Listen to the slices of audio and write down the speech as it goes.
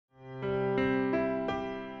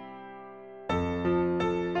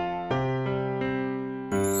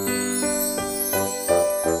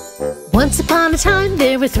Once upon a time,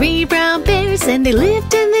 there were 3 brown bears, and they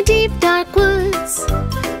lived in the deep, dark woods.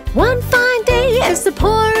 One fine day, as the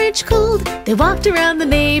porridge cooled, they walked around the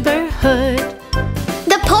neighborhood.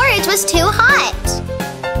 The porridge was too hot.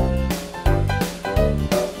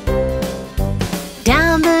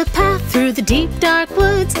 Down the path through the deep, dark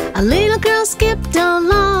woods, a little girl skipped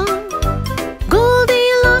along.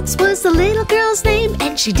 Goldilocks was the little girl's name,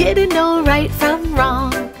 and she didn't know right from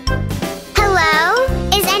wrong. Hello?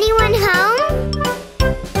 Is anyone home?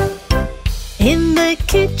 In the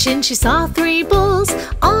kitchen, she saw 3 bowls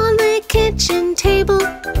on the kitchen table.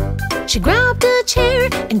 She grabbed a chair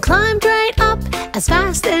and climbed right up as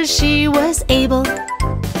fast as she was able.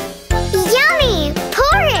 Yummy!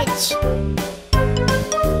 Porridge!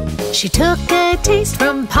 She took a taste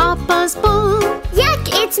from Papa's bowl. Yuck,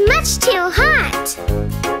 it's much too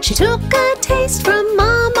hot. She took a taste from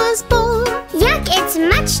Mama's bowl. Yuck, it's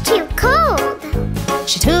much too cold.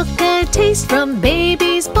 She took a taste from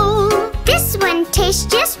Baby's bowl. This one tastes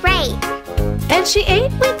just right. And she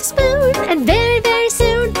ate with a spoon, and very, very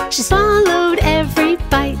soon she swallowed every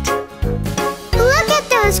bite. Look at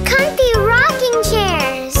those comfy rocking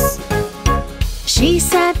chairs. She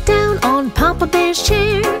sat down on Papa Bear's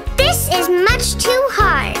chair. This is much too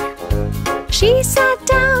hard. She sat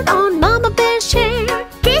down on Mama Bear's chair.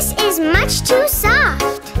 This is much too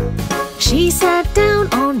soft. She sat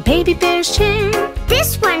down on Baby Bear's chair.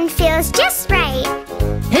 This one feels just right.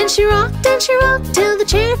 And she rocked till the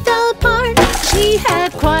chair fell apart. She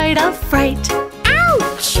had quite a fright.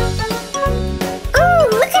 Ouch! Ooh,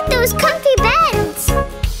 look at those comfy beds.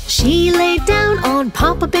 She lay down on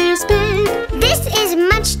Papa Bear's bed. This is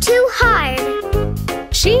much too hard.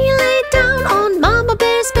 She lay down on Mama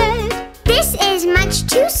Bear's bed. This is much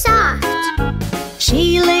too soft.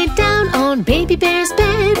 She lay down on Baby Bear's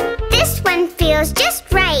bed. This one feels just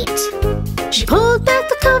right. She pulled back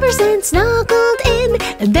the covers and snuggled in,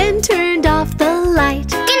 and then turned off the light.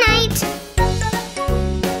 Good night.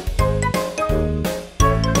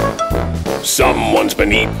 Someone's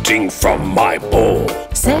been eating from my bowl,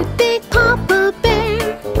 said Big Papa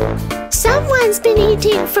Bear. Someone's been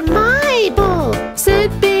eating from my bowl, said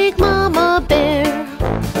Big Mama Bear.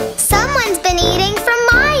 Someone's been eating from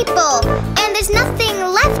my bowl, and there's nothing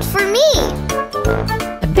left for me.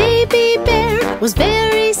 Baby Bear was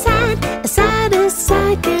very sad as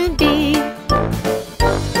sad can be.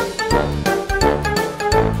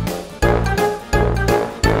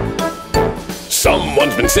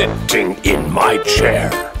 someone's been sitting in my chair,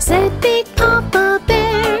 said Big Papa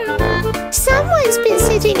Bear. Someone's been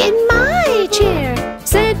sitting in my chair,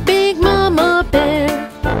 said Big Mama Bear.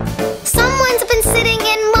 Someone's been sitting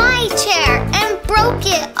in my chair and broke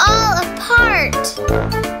it all apart.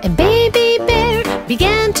 And Baby Bear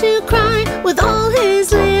began to cry with all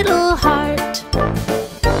his little heart.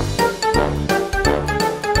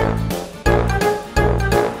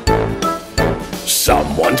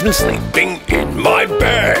 someone's been sleeping in my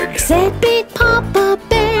bed, said Big Papa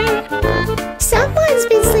Bear. Someone's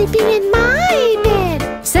been sleeping in my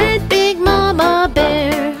bed, said Big Mama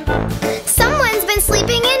Bear. Someone's been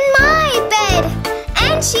sleeping in my bed,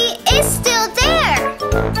 and she is still there.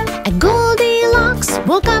 And Goldilocks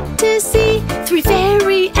woke up to see 3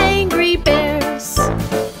 very angry bears.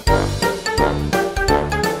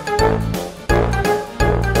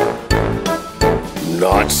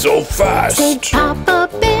 not so fast. Said Papa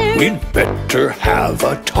Bear. We'd better have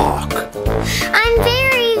a talk. I'm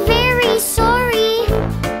very, very sorry,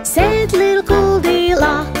 said little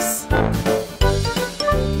Goldilocks.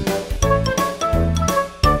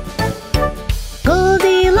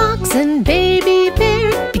 Goldilocks and Baby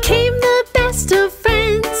Bear became the best of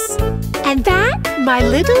friends. And that, my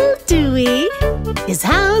little Dewey, is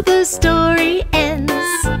how the story ends.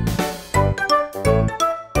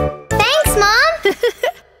 Thanks, Mom.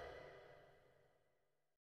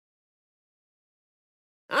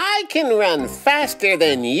 I can run faster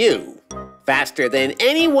than you. Faster than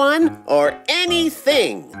anyone or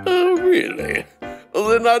anything. Oh, really?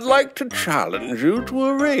 Then I'd like to challenge you to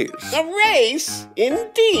a race. A race?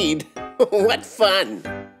 Indeed. What fun.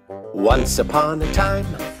 Once upon a time,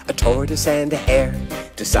 a tortoise and a hare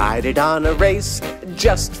decided on a race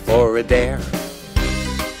just for a dare.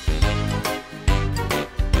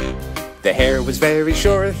 The hare was very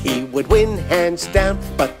sure he would win hands down,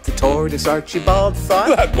 but the tortoise Archibald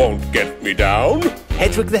thought, That won't get me down.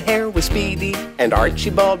 Hedwig the hare was speedy and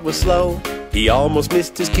Archibald was slow. He almost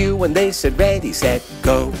missed his cue when they said ready, set,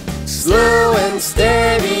 go. Slow and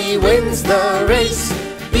steady wins the race.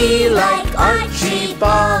 Be like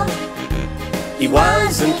Archibald. He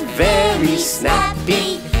wasn't very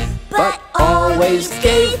snappy, but always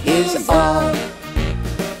gave his all.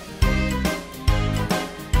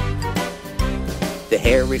 The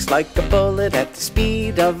hare raced like a bullet at the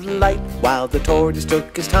speed of light. While the tortoise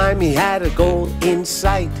took his time, he had a goal in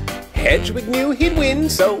sight. Hedwig knew he'd win,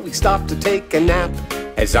 so he stopped to take a nap,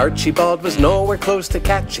 as Archibald was nowhere close to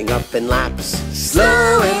catching up in laps.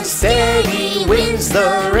 Slow and steady wins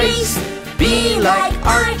the race. Be like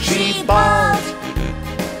Archibald.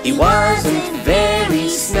 He wasn't very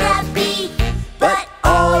snappy, but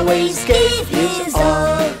always gave his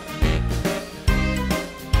all.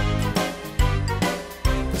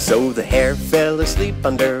 So the hare fell asleep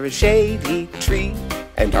under a shady tree,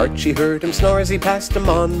 and Archie heard him snore as he passed him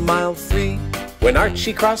on mile 3. When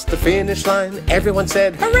Archie crossed the finish line, everyone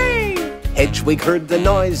said, "Hooray!" Hedwig heard the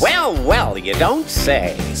noise. Well, well, you don't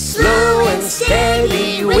say. Slow and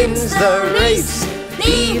steady wins the race.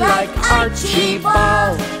 Be like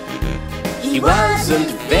Archibald. He wasn't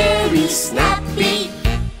very snappy,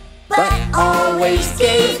 but always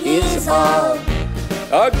gave his all.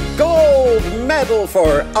 A gold medal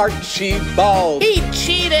for Archibald. He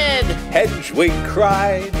cheated! Hedwig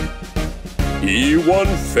cried. He won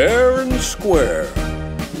fair and square,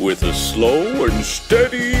 with a slow and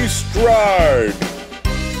steady stride.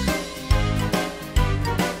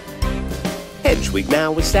 Hedwig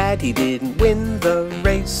now was sad he didn't win the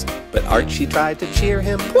race, but Archie tried to cheer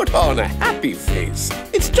him. Put on a happy face.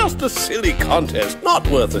 It's just a silly contest, not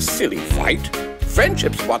worth a silly fight.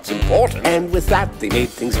 Friendship's what's important. And with that they made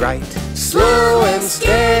things right. Slow and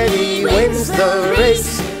steady wins the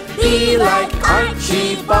race. Be like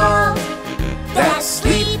Archibald. That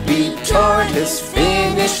sleepy tortoise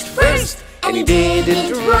finished first, and he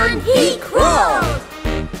didn't run, he crawled.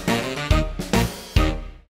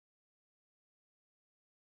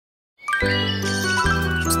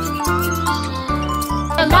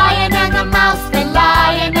 The Lion and the Mouse, the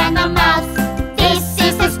Lion and the Mouse. This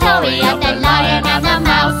is the story of the Lion and the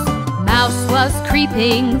Mouse. Mouse was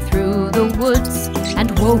creeping through the woods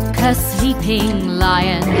and woke a sleeping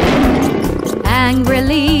lion.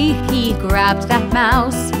 Angrily he grabbed that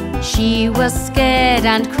mouse. She was scared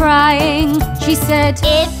and crying. She said,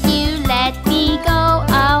 If you let me go,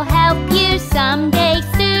 I'll help you someday.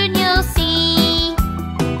 Soon you'll see.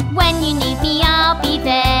 When you need me, I'll be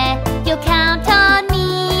there. You'll count on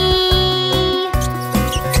me.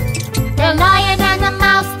 The Lion and the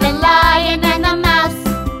Mouse, the Lion and the Mouse.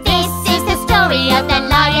 This is the story of the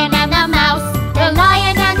Lion and the Mouse. The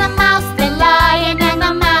Lion and the Mouse, the Lion and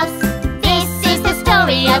the Mouse. This is the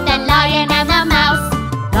story of the Lion and the Mouse.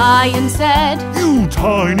 Lion said, You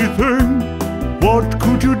tiny thing, what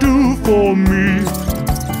could you do for me?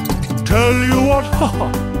 Tell you what, haha,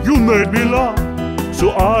 you made me laugh, so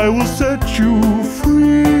I will set you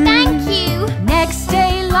free. Thank you. Next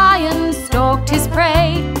day Lion stalked his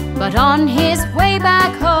prey, but on his way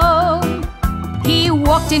back home he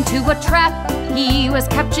walked into a trap. He was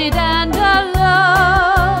captured and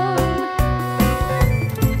alone.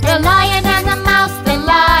 The Lion and the Mouse, the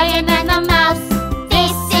Lion and the Mouse.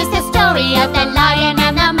 This is the story of the Lion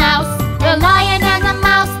and the Mouse. The Lion and the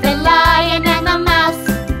Mouse, the Lion and the Mouse.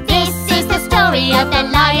 This is the story of the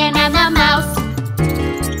Lion and the Mouse.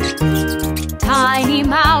 Tiny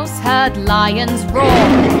Mouse heard Lion's roar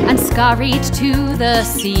and scurried to the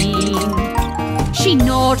scene. She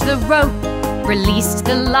gnawed the rope, released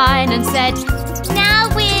the line and said, Now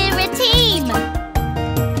we're a team.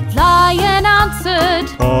 Lion answered,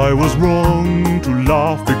 I was wrong to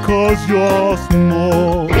laugh because you're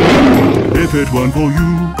small. If it weren't for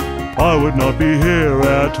you, I would not be here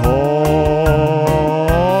at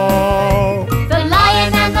all. The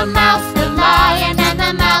Lion and the Mouse, the Lion and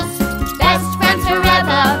the Mouse. Best friends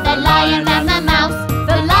forever, the Lion and the Mouse.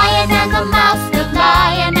 The Lion and the Mouse, the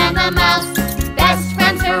Lion and the Mouse. Best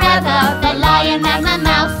friends forever, the Lion and the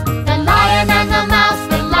Mouse. The Lion and the Mouse,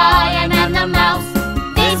 the Lion and the Mouse.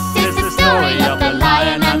 This is the story of the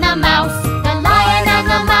Lion and the Mouse. The Lion and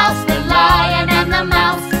the Mouse, the Lion and the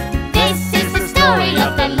Mouse. This is the story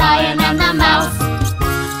of the Lion and the Mouse.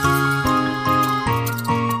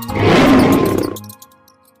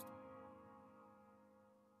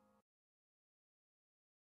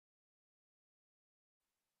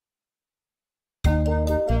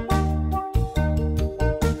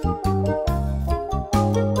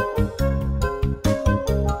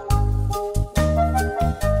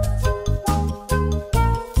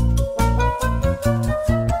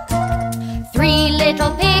 Three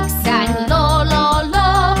little pigs sang law, law,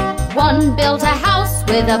 law. One built a house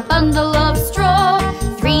with a bundle of straw.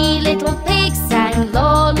 Three little pigs sang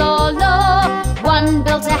law, law, law. One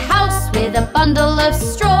built a house with a bundle of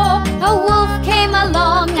straw. A wolf came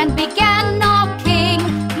along and began knocking.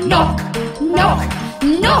 Knock, knock,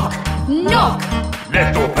 knock, knock.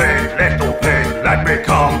 Little pig, let me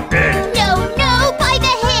come in. No, no,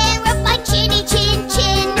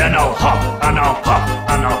 I'll puff,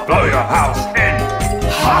 and I'll blow your house in.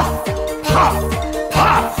 Puff, puff,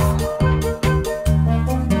 puff.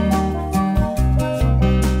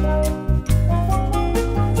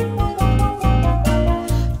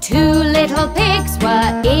 Two little pigs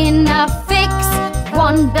were in a fix.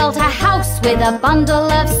 One built a house with a bundle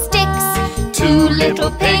of sticks. Two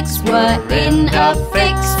little pigs were in a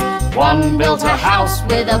fix. One built a house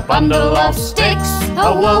with a bundle of sticks.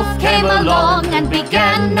 A wolf came along and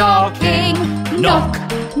began knocking. Knock,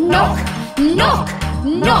 knock, knock,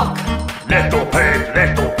 knock. Little pig,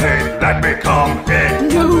 let me come in.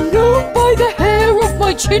 No, no, by the hair of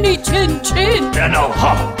my chinny chin chin. Then I'll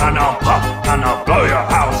huff, and I'll puff, and I'll blow your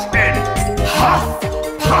house in. Huff,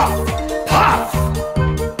 puff, puff.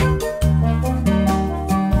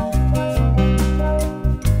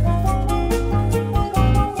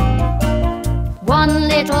 One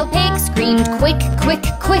little pig screamed, quick, quick,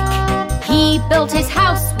 quick. He built his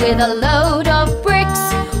house with a load of bricks.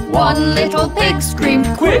 One little pig screamed,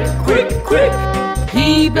 quick, quick, quick.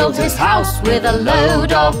 He built his house with a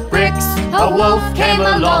load of bricks. A wolf came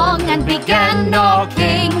along and began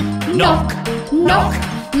knocking. Knock, knock,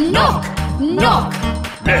 knock, knock.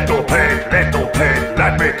 Little pig,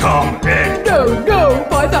 let me come in. No, no,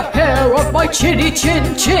 by the hair of my chinny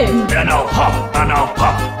chin chin. Then I'll huff, and I'll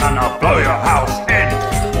puff, and I'll blow your house in.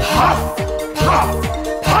 Huff, puff,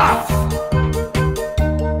 puff.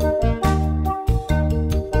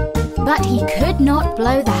 But he could not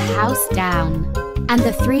blow the house down, and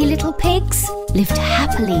the three little pigs lived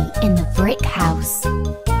happily in the brick house.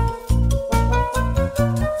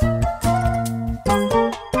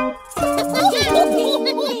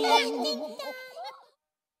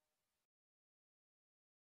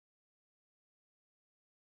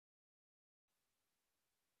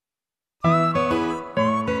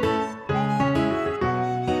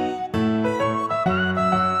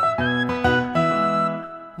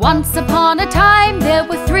 Once upon a time there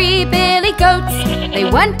were three billy goats. They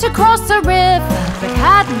went across a river but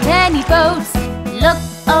hadn't any boats. Look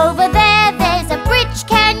over there, there's a bridge,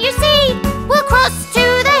 can you see? We'll cross to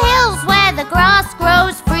the hills where the grass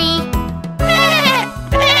grows free. Meh,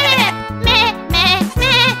 meh, meh, meh,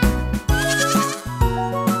 meh.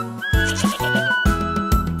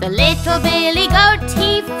 The little billy goat,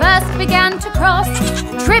 he first began to cross.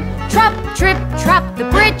 Trip, trap, the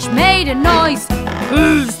bridge made a noise.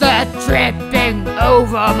 Who's that tripping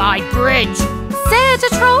over my bridge? Said a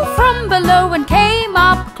troll from below and came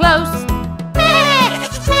up close. Meh,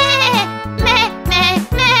 meh, meh, meh,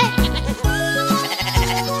 meh.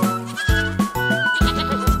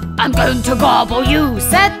 I'm going to gobble you,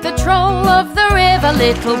 Said the troll of the river.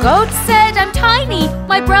 Little goat said, I'm tiny,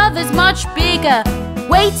 my brother's much bigger.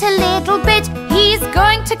 Wait a little bit, he's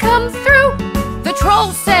going to come through. The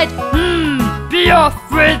troll said, be off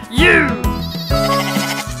with you.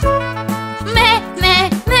 Meh, meh,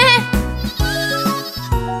 meh.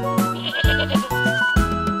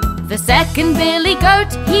 The second billy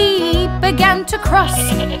goat, he began to cross.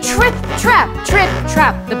 Trip, trap,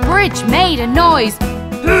 the bridge made a noise.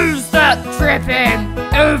 Who's that tripping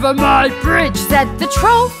over my bridge? Said the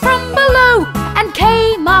troll from below and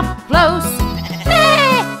came up close.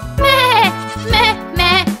 Meh, meh, meh,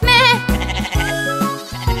 meh, meh.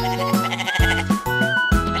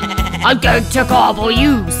 I'm going to gobble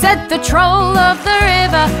you, Said the troll of the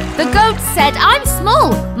river. The goat said, I'm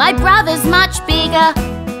small, my brother's much bigger.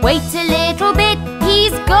 Wait a little bit,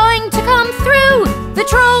 he's going to come through. The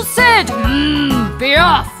troll said, be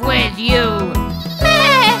off with you.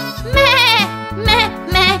 Meh, meh, meh,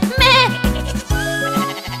 meh, meh.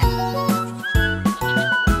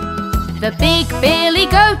 The big billy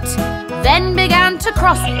goat then began to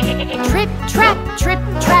cross. Trip,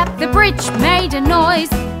 trap, the bridge made a noise.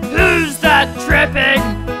 Who's that tripping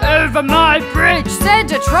over my bridge?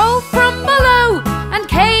 Said a troll from below and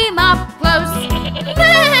came up close.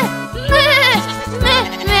 Meh, meh, meh,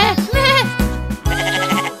 meh, meh.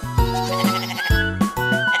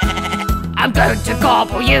 I'm going to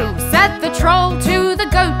gobble you, Said the troll to the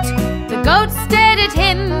goat. The goat stared at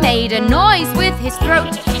him, made a noise with his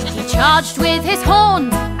throat. He charged with his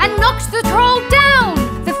horns and knocked the troll down.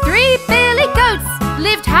 The three billy goats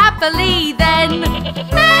lived happily then.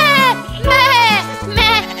 Meh, meh,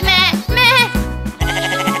 meh, meh, meh.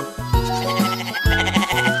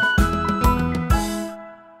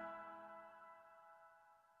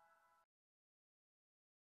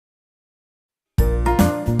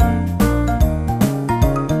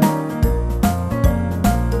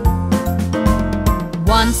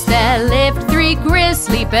 Once there lived three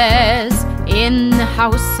grizzly bears in a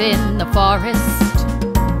house in the forest.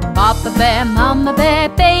 Papa bear, mama bear,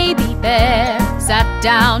 baby bear sat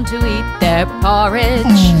down to eat their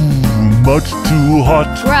porridge. Much too hot.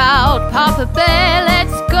 Growled Papa Bear,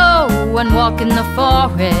 let's go and walk in the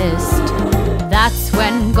forest. That's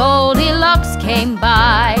when Goldilocks came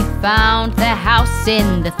by, found their house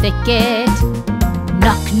in the thicket.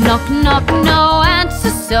 Knock, knock, knock, no answer,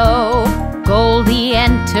 so Goldie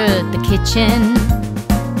entered the kitchen.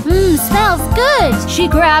 Smells good! She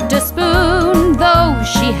grabbed a spoon, though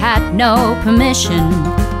she had no permission.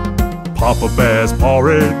 Papa Bear's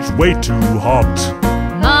porridge, way too hot.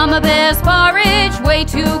 Mama Bear's porridge, way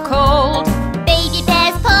too cold. Baby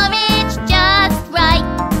Bear's porridge, just right,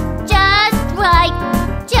 just right,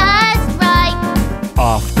 just right.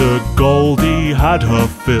 After Goldie had her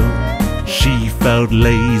fill, she felt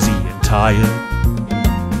lazy and tired.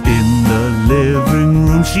 In the living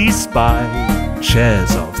room she spied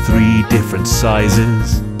chairs of 3 different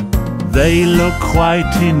sizes. They look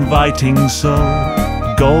quite inviting, so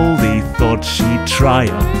Goldie thought she'd try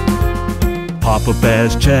 'em. Papa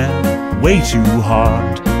Bear's chair, way too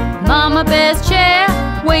hard. Mama Bear's chair,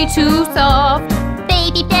 way too soft.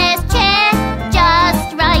 Baby Bear's chair, just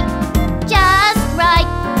right, just right,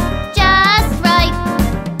 just right.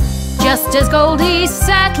 Just as Goldie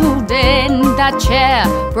settled in, that chair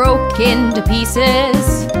broke into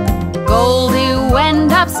pieces. Goldie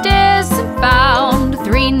went upstairs and found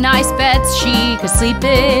 3 nice beds she could sleep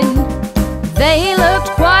in. They looked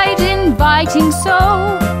quite inviting, so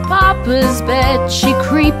Papa's bed she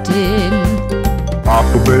creeped in.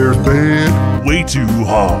 Papa Bear's bed, way too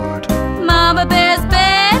hard. Mama Bear's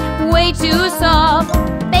bed, way too soft.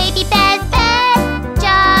 Baby Bear's bed,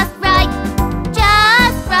 just right,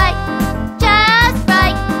 just right, just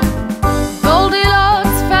right.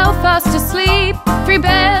 Goldilocks fell fast asleep. 3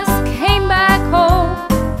 bears came back home.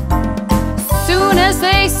 Soon as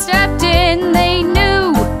they stepped in, they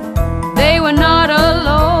knew they were not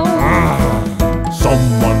alone.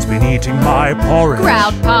 Someone's been eating my porridge.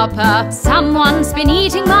 Growled Papa, someone's been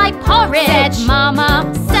eating my porridge. Said Mama,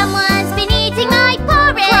 Someone's been eating my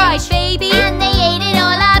porridge. cried Baby, And they ate it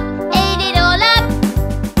all up, ate it all up.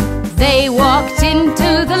 They walked into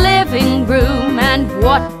the living room, and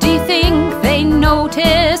what do you think they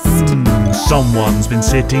noticed? Someone's been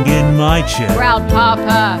sitting in my chair. Growled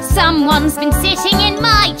Papa, someone's been sitting in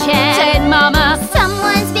my chair. Said Mama,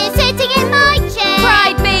 Someone's been sitting in my chair.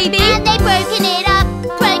 cried Baby. And they've broken it up,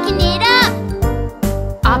 broken it up.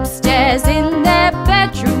 Upstairs in their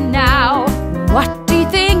bedroom now, what do you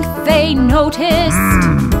think they noticed?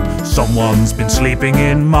 Someone's been sleeping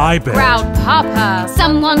in my bed. Growled Papa,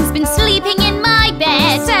 someone's been sleeping in my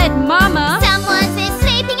bed. Said Mama, Someone's been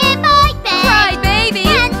sleeping in my bed. cried Baby.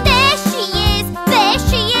 And there she is, there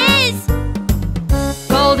she is.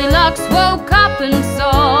 Goldilocks woke up and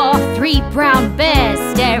saw 3 brown bears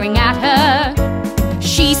staring at her.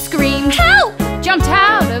 She screamed, "Help!" jumped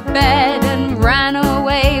out of bed and ran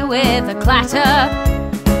away with a clatter.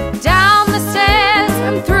 Down the stairs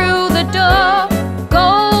and through the door,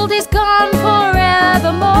 Goldie's gone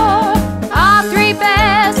forevermore. Our 3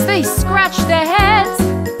 bears, they scratched their heads,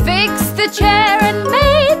 fixed the chair and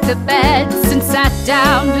made the beds, and sat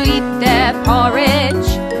down to eat their porridge.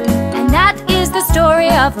 And that is the story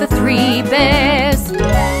of the 3 bears.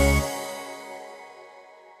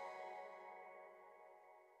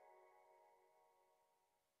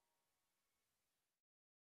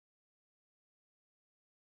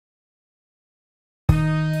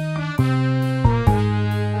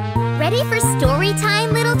 Ready for story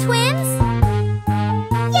time, little twins?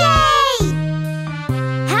 Yay!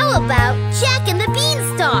 How about Jack and the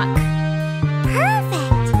Beanstalk?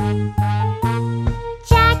 Perfect!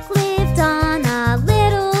 Jack lived on a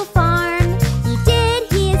little farm. He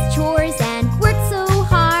did his chores and worked so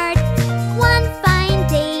hard. One fine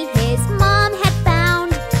day his mom had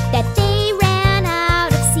found that they ran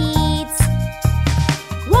out of seeds.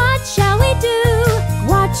 What shall we do?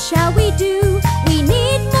 What shall we do? We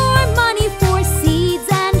need more money for seeds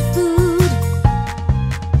and food.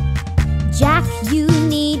 Jack, you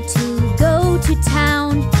need to go to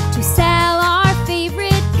town to sell our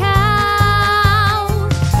favorite cow.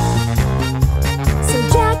 So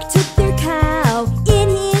Jack took their cow in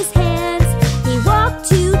his hands. He walked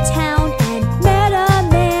to town and met a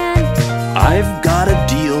man. I've got a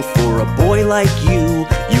deal for a boy like you.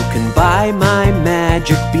 You can buy my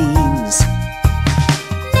magic beans.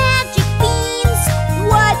 Magic beans,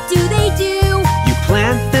 what do they do? You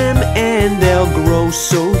plant them and they'll grow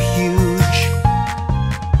so huge.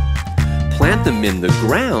 Plant them in the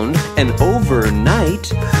ground and overnight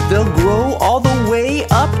they'll grow all the way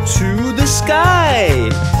up to the sky.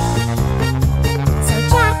 So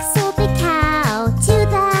Jack sold the cow to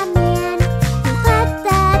the man who put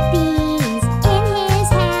the beans in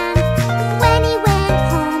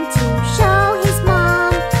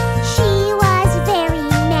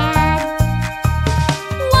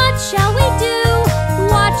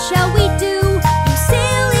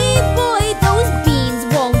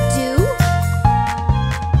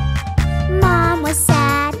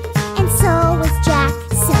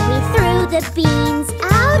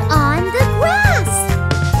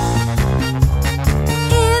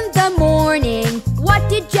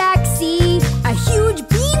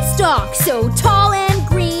so tall and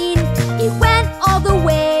green. It went all the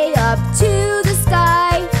way up to the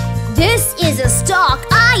sky. This is a stalk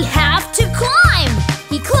I have to climb.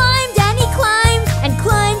 He climbed and he climbed and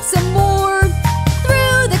climbed some more.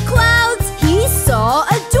 Through the clouds he saw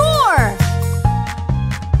a door.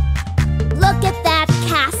 Look at that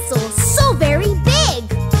castle, so very big.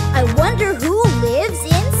 I wonder who lives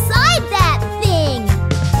inside that thing.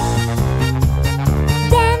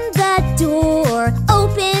 Then the door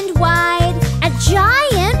opened wide. A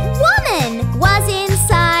giant woman was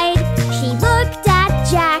inside. She looked at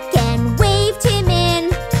Jack and waved him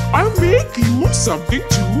in. I'll make you something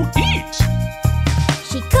to eat.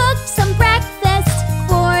 She cooked some breakfast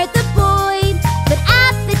for the boy, but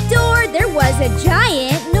at the door there was a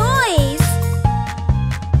giant noise.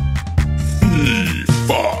 3,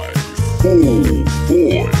 5. Oh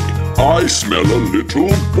boy, I smell a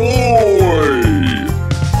little boy.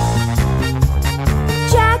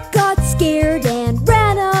 Jack got scared and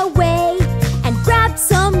ran away and grabbed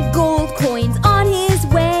some gold coins on his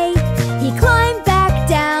way. He climbed back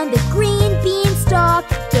down the green beanstalk,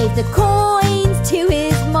 gave the coins to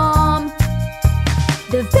his mom.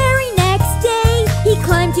 The very next day he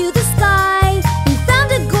climbed to the sky. He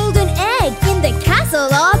found a golden egg in the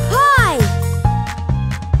castle up high.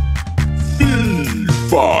 3,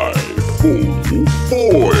 5. Oh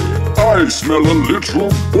boy, I smell a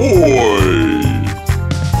little boy.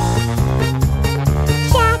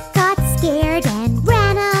 Jack got scared and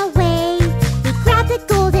ran away. He grabbed the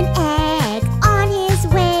golden egg on his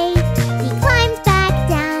way. He climbed back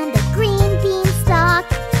down the green beanstalk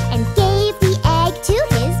and gave the egg to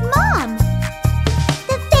his mom.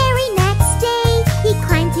 The very next day, he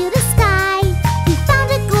climbed to the sky. He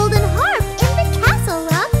found a golden harp in the castle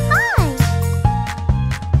up high.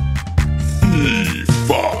 3,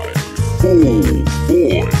 5. Oh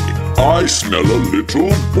boy, I smell a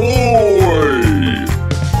little boy.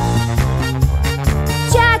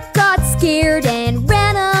 Jack got scared and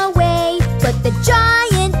ran away, but the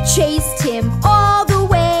giant chased him all the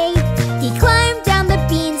way. He climbed down the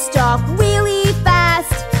beanstalk really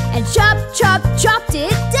fast and chopped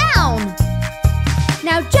it down.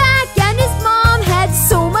 Now Jack and his mom had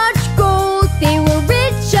so much gold. They were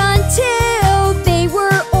rich until they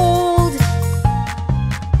were old.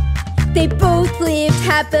 They both lived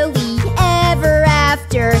happily ever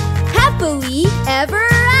after. Happily ever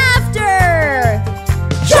after.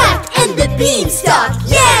 Jack and the Beanstalk,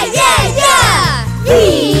 yeah, yeah, yeah! The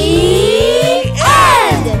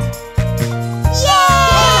end!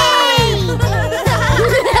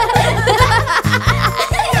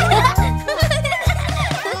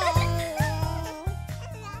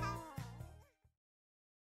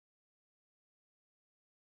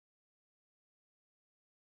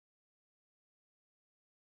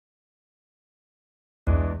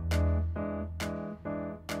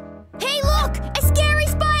 Hey, look! A scary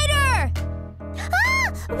spider!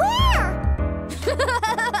 Ah! Where?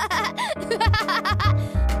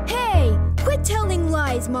 Hey, quit telling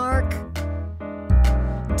lies, Mark.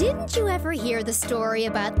 Didn't you ever hear the story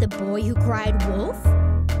about the boy who cried wolf?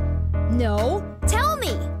 No? Tell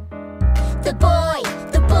me! The boy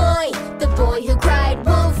who cried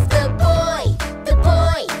wolf. The boy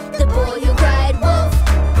who cried wolf.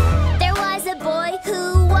 There was a boy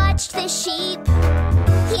who watched the sheep.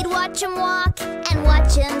 He'd watch him walk and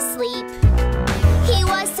watch him sleep. He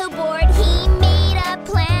was so bored he made a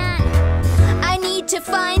plan. I need to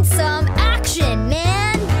find some action,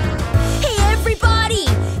 man. Hey, everybody,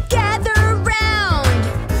 gather around.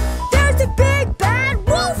 There's a big bad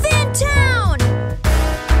wolf in town.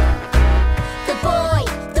 The boy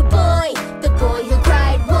who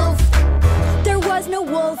cried wolf. There was no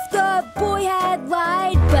wolf, the boy had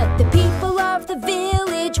lied. But the people of the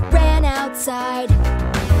village ran outside.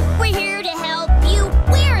 We're here to help you.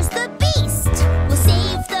 Where's the beast? We'll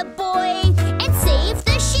save the boy and save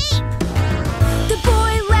the sheep. The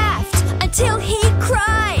boy laughed until he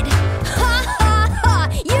cried. Ha ha ha!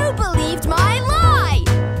 You believed my lie.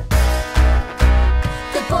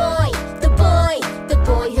 The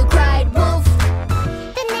boy who cried wolf.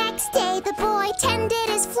 The next day the boy tended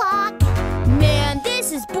his flock. Man,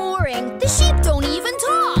 this is boring. The sheep don't even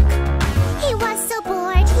talk. He was so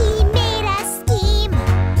bored he made a scheme.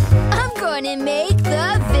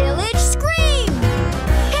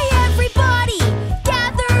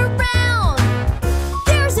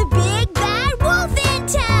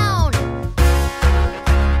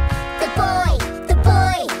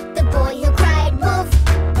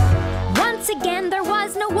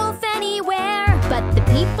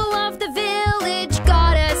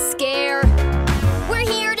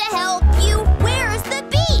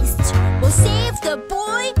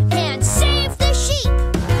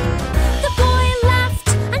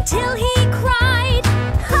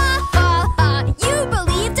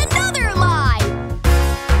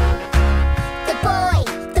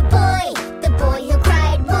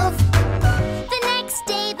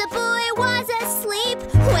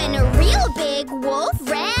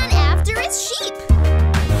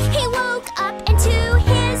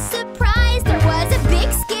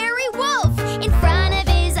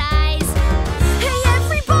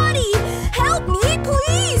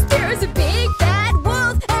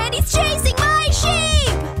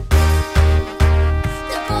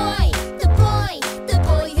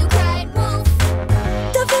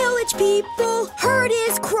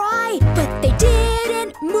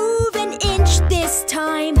 this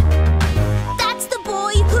time. That's the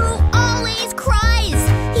boy who always cries.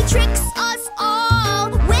 He tricks us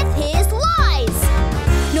all with his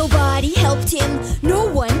lies. Nobody helped him, no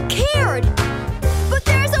one cared. But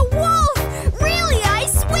there's a wolf! Really, I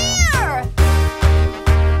swear!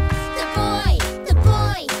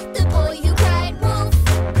 The boy who cried wolf.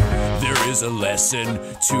 There is a lesson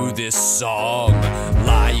to this song.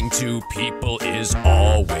 Lying to people is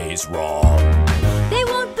always wrong. They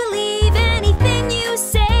won't believe anything you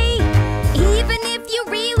say, even if you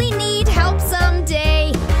really need help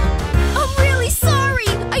someday. I'm really sorry,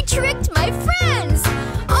 I tricked my friends.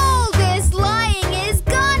 All this lying is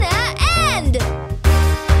gonna end.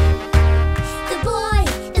 The boy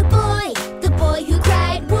who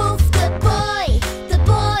cried wolf. The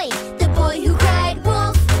boy who cried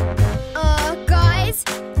wolf. Guys,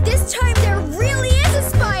 this time there really is a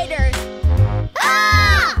spider.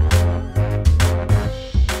 Ah!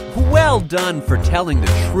 Well done for telling the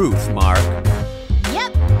truth, Mark.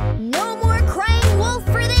 Yep, no more crying wolf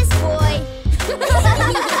for this boy.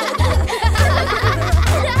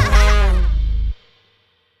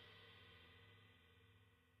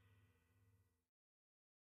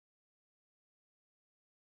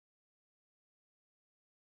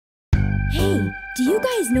 Hey, do you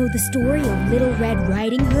guys know the story of Little Red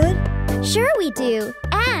Riding Hood? Sure we do,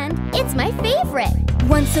 and it's my favorite.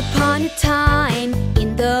 Once upon a time,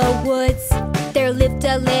 in the woods, there lived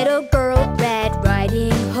a little girl, Red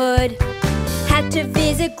Riding Hood. Had to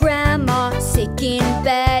visit Grandma, sick in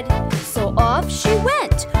bed. So off she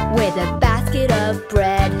went with a basket of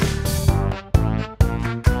bread.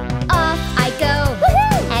 Off I go,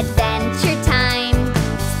 adventure time.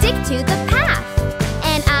 Stick to the path,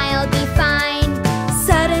 and I'll be fine.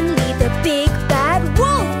 Suddenly the big bad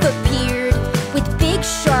wolf appeared with big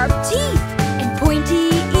sharp teeth and pointy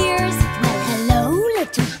ears. Well, hello,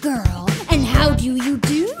 little girl, and how do you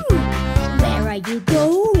do? Where are you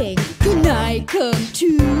going? Can I come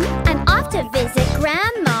too? I'm off to visit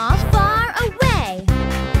Grandma far away.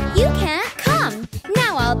 You can't come,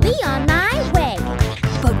 now I'll be on my way.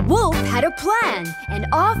 But Wolf had a plan, and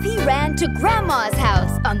off he ran to Grandma's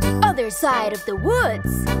house on the other side of the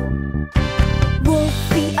woods.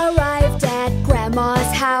 Wolfie arrived at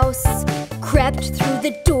Grandma's house, crept through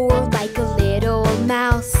the door like a little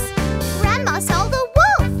mouse. Grandma saw the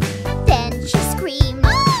wolf, then she screamed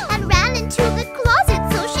and ran into the closet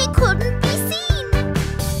so she couldn't be seen.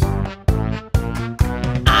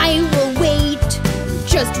 I will wait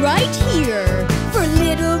just right here for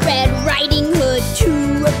Little Red Riding Hood to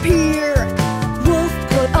appear. Wolf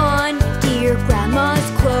put on dear Grandma's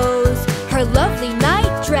clothes, her lovely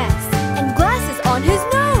night dress, and glasses on his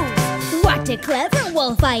nose. What a clever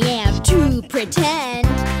wolf I am to pretend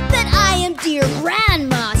that I am dear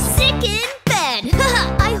Grandma sick in bed.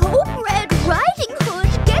 I hope Red Riding Hood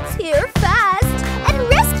gets here fast and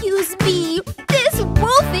rescues me. This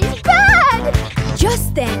wolf is bad.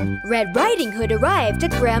 Just then, Red Riding Hood arrived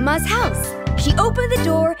at Grandma's house. She opened the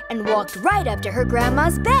door and walked right up to her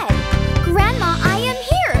Grandma's bed. Grandma, I am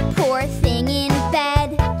here, poor thing in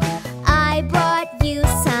bed. I brought you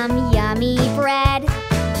some yummy bread.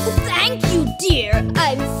 Thank you, dear.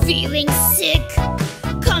 I'm feeling sick.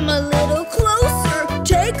 Come a little closer.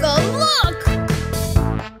 Take a look.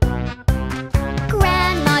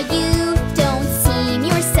 Grandma, you don't seem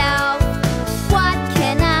yourself. What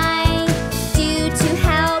can I do to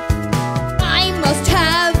help? I must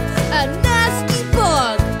have a nasty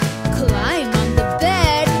bug. Climb on the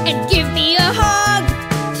bed and give me a hug.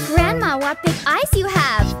 Grandma, what big eyes you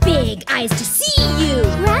have. Big eyes to see you.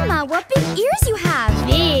 Grandma, what big ears you have.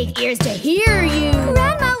 Big ears to hear you.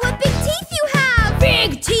 Grandma, what big teeth you have.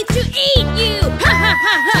 Big teeth to eat you. Ha ha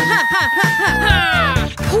ha ha ha ha ha.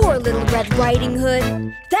 Poor Little Red Riding Hood.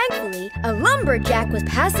 Thankfully, a lumberjack was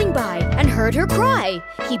passing by and heard her cry.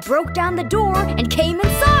 He broke down the door and came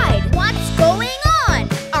inside. What's going on?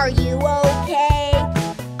 Are you okay?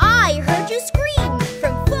 I heard you scream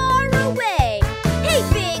from far away. Hey,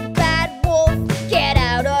 big bad wolf, get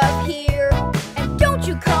out of here. And don't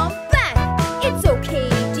you come back. It's okay,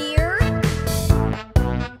 dear.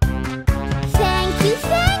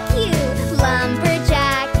 Thank you,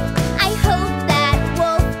 lumberjack. I hope that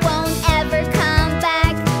wolf won't ever come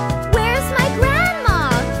back. Where's my grandma?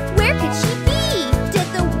 Where could she be? Did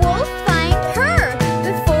the wolf find her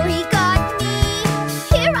before he got me?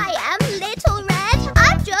 Here I am, Little Red,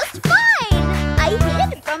 I'm just fine. I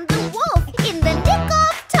hid from the wolf in the nick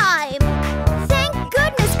of time. Thank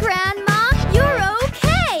goodness, Grandma, you're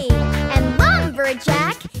okay. And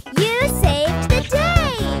lumberjack, you saved the day.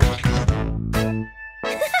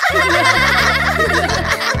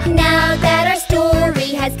 Now that our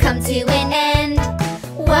story has come to an end,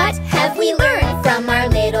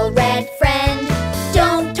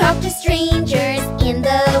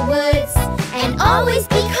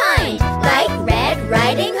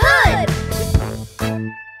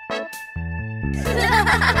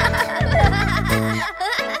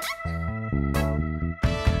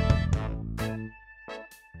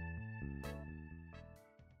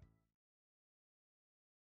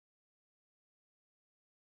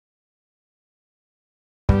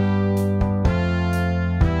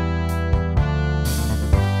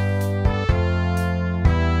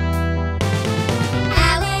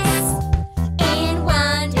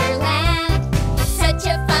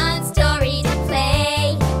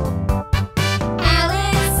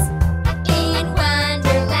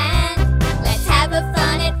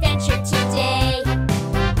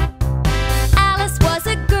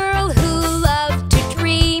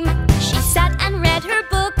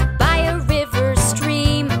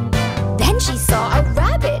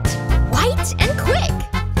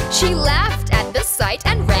 She laughed at the sight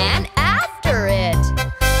and ran after it.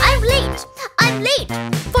 I'm late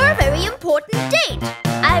for a very important date.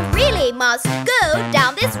 I really must go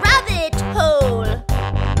down this rabbit hole.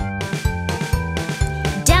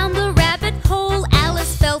 Down the rabbit hole,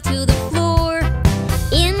 Alice fell to the floor,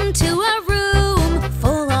 into a room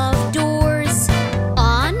full of doors.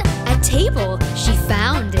 On a table, she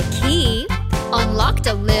found a key, unlocked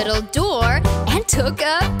a little door, and took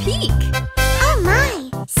a peek. Oh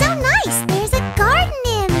my, so nice. There's a garden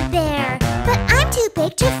in there, but I'm too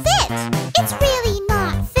big to fit. It's really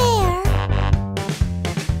not fair.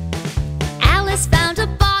 Alice found a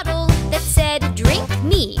bottle that said, "Drink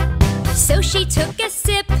me." So she took a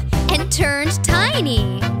sip and turned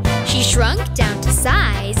tiny. She shrunk down to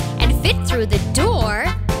size and fit through the door.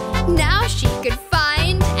 Now she could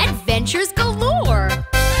find adventures galore.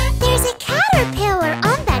 There's a caterpillar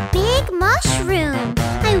on that big mushroom.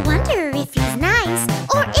 I wonder if he's nice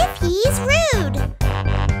or if he's rude.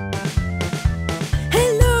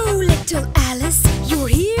 Hello, little Alice, you're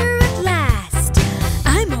here at last.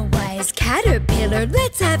 I'm a wise caterpillar,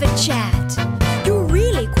 let's have a chat. You're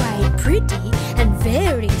really quite pretty and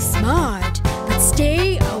very smart, but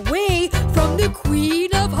stay away from the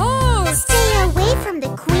Queen of Hearts. Stay away from the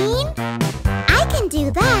queen? I can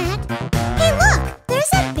do that. Hey look,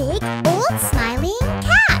 there's a big old smiling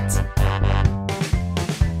cat.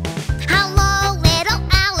 Hello, little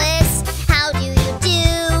Alice, how do you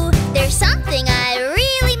do? There's something I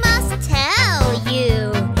really must tell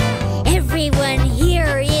you. Everyone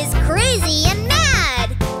here is Crazy and mad,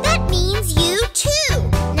 that means you too.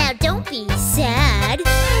 Now don't be sad.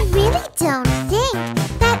 I really don't think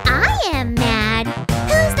that I am mad.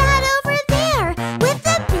 Who's that over there with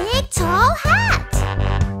the big tall hat?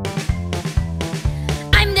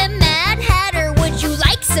 I'm the Mad Hatter, would you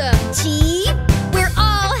like some tea? We're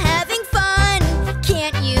all having fun,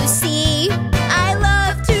 can't you see? I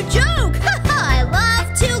love to joke, I love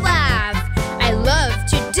to laugh. I love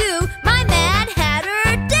to do my Mad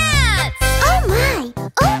Hatter dance.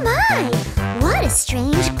 Oh my, what a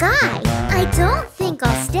strange guy. I don't think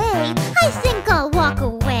I'll stay. I think I'll walk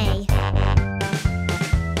away.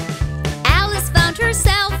 Alice found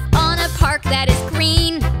herself on a park that is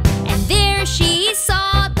green, and there she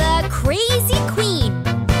saw the crazy queen.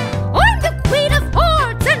 I'm the Queen of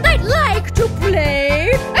Hearts, and I'd like to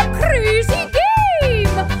play a crazy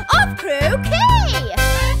game of croquet.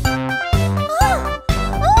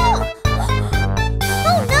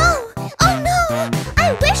 Oh no!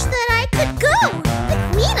 I wish that I could go. The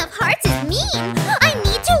Queen of Hearts is mean. I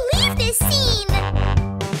need to leave this scene.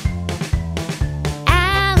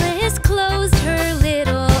 Alice closed her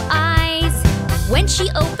little eyes. When she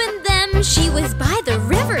opened them, she was by the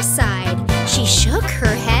riverside. She shook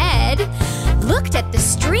her head, looked at the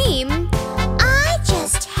stream. I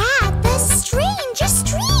just had the strangest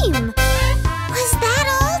dream. Was that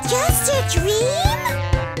all just a dream?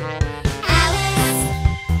 Alice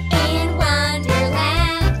in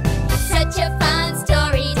Wonderland, such a fun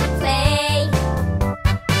story to play.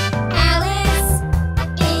 Alice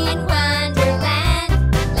in Wonderland,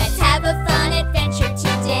 let's have a fun adventure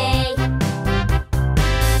today.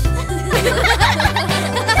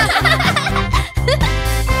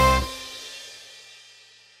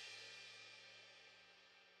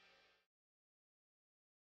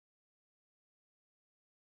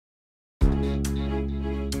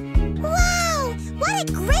 Wow, what a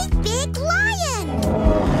great big lion!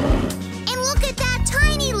 And look at that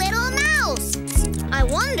tiny little mouse. I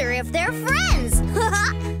wonder if they're friends.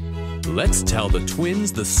 Let's tell the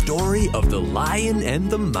twins the story of the lion and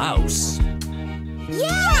the mouse.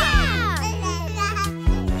 Yeah!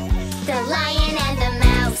 The lion and the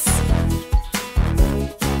mouse.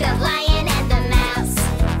 The lion and the mouse.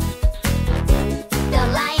 The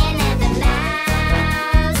lion and the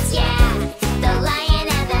mouse. Yeah, the lion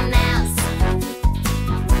and the mouse.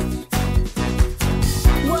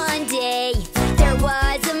 One day,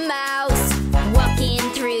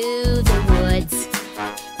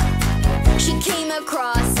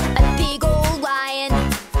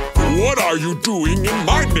 are you doing in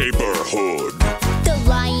my neighborhood? The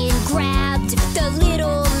lion grabbed the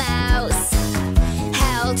little mouse,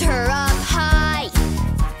 held her up high.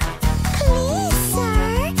 Please,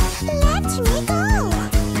 sir, let me go.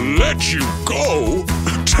 Let you go?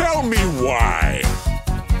 Tell me why.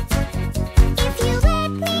 If you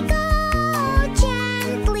let me go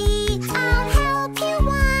gently, I'll help you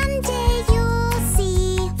one day, you'll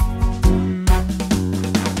see.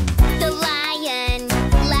 The lion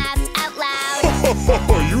laughed out loud.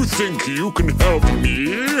 You think you can help me?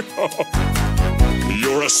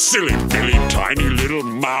 You're a silly, billy, tiny little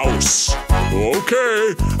mouse.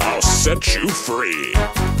 Okay, I'll set you free.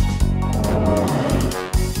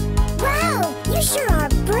 Wow, you sure are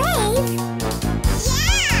brave.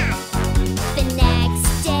 Yeah! The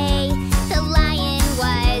next day, the lion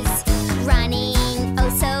was running oh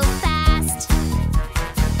so fast.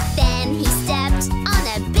 Then he stepped on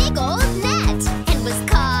a big old net and was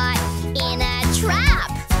caught in a trap.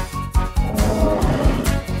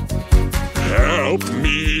 Help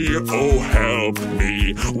me, oh help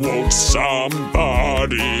me. Won't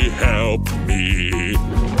somebody help me?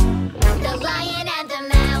 The lion and the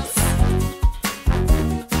mouse.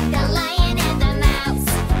 The lion and the mouse.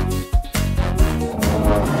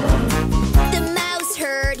 The mouse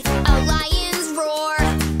heard a lion's roar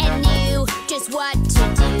and knew just what to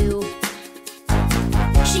do.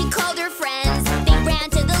 She called her friends, they ran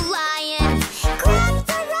to the lion, grabbed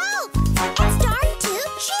the rope, and started to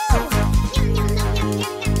chew. Yum, yum, yum, yum,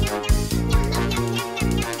 yum, yum, yum, yum, yum, yum, yum,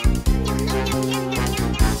 yum, yum.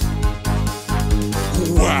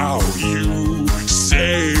 Wow, you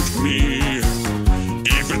saved me.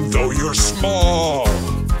 Even though you're small,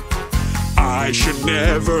 I should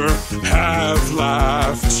never have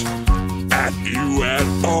laughed at you at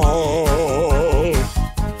all.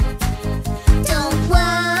 Don't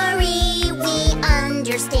worry, we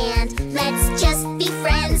understand. Let's just be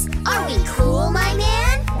friends. Are we cool, my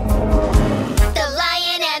man? The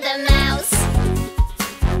lion and the mouse.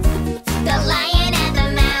 The lion and the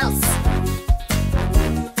mouse.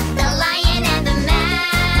 The lion and the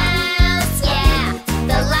mouse. Yeah,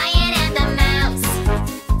 the lion and the mouse.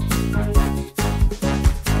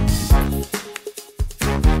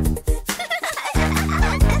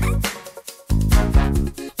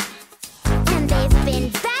 And they've been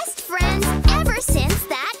best friends ever since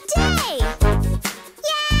that day.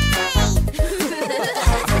 Yay!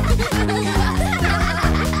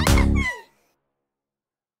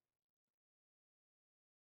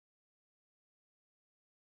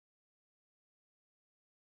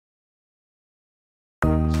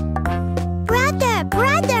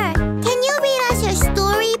 Brother, can you read us your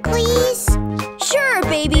story, please? Sure,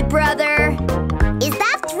 baby brother. Is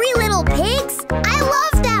that Three Little Pigs? I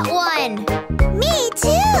love that one. Me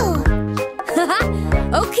too.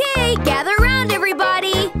 Okay, gather around,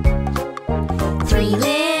 everybody. Three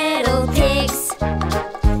little pigs.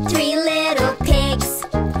 Three little pigs.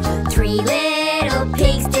 Three little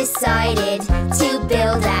pigs decided to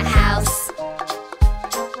build a house.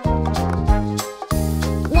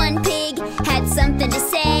 One pig had something to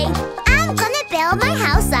say. I'm gonna build my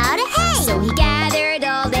house out of hay. So he gathered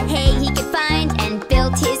all the hay he could find and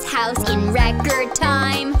built his house in record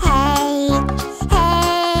time. Hay,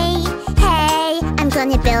 hay, hay. I'm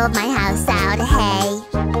gonna build my house out of hay.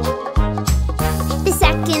 The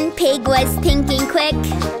second pig was thinking quick.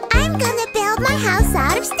 I'm gonna build my house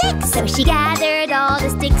out of sticks. So she gathered all the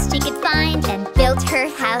sticks she could find and built her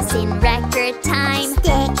house in record time.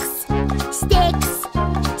 Sticks, sticks,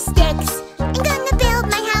 sticks. I'm gonna build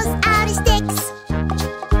my house out of sticks.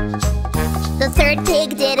 The third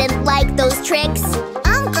pig didn't like those tricks.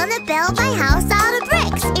 I'm gonna build my house out of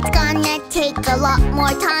bricks. It's gonna take a lot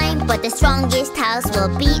more time, but the strongest house will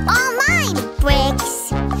be all mine.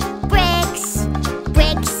 Bricks, bricks,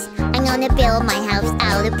 bricks. I'm gonna build my house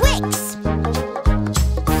out of bricks.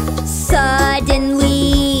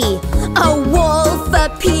 Suddenly, a wolf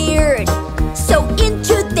appeared. So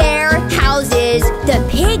into their houses, the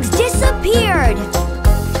pigs disappeared.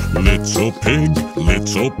 Little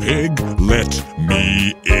pig, let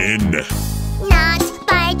me in. Not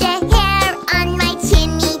by the hair on my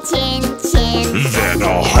chinny chin chin. Then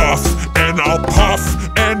I'll huff and I'll puff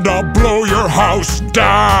and I'll blow your house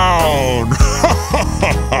down. Ha ha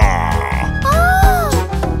ha ha. Oh!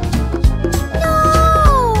 No!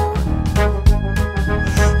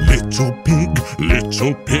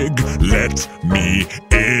 Little pig, let me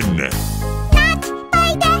in. Not by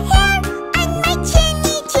the hair on my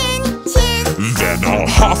chinny chin chin. Then I'll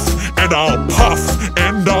huff and I'll puff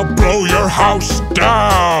and I'll blow your house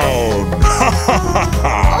down. Ha ha ha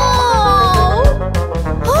ha. Oh!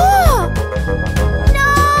 Oh!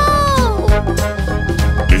 No!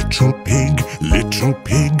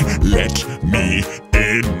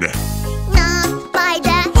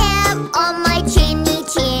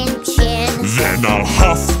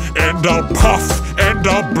 I'll puff and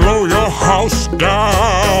I'll blow your house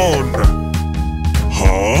down.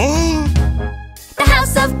 Huh? The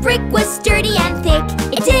house of brick was sturdy and thick.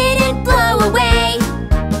 It didn't blow away.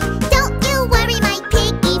 Don't you worry, my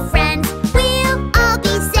piggy friends. We'll all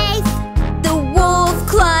be safe. The wolf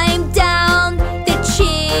climbed down the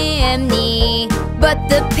chimney, but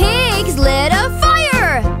the pigs lit a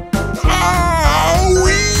fire.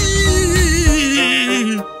 Owie!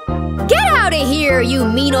 Get out of here, you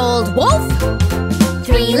mean old wolf!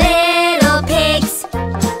 3 little pigs.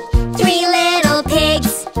 3 little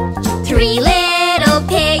pigs. 3 little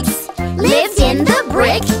pigs lived in the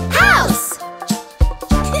brick house.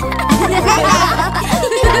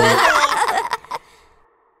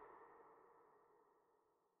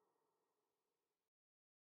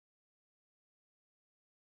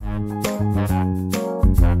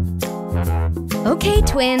 Okay,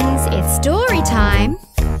 twins, it's story time.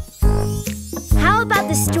 How about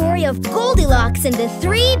the story of Goldilocks and the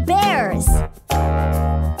 3 bears?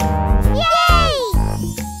 Yay!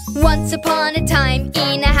 Once upon a time,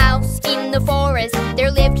 in a house in the forest,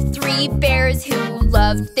 there lived 3 bears who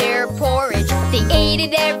loved their porridge. They ate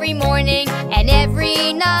it every morning and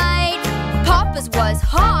every night. Papa's was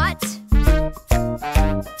hot,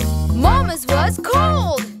 Mama's was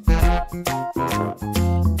cold,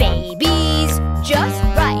 Baby's just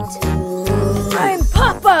right. I'm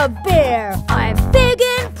Papa Bear, I'm big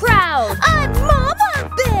and proud. I'm Mama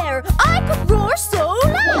Bear, I could roar so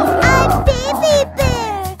loud. I'm Baby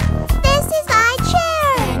Bear. This is my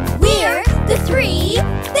chair. And we're the 3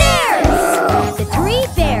 bears. The 3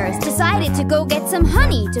 bears decided to go get some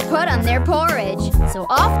honey to put on their porridge. So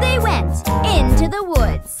off they went into the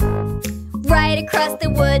woods. Right across the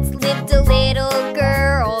woods lived a little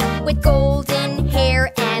girl with golden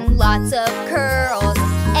hair and lots of curls.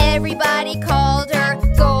 Everybody called her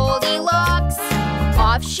Goldilocks.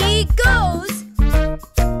 Off she goes.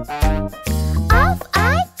 Off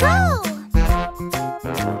I go.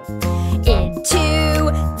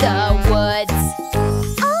 Into the woods.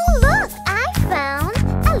 Oh, look, I found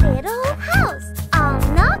a little house. I'll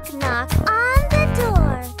knock, knock on the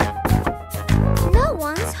door. No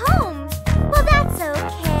one's home. Well, that's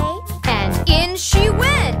okay. And in she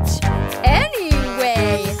went,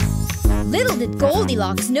 anyway. Little did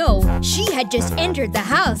Goldilocks know, she had just entered the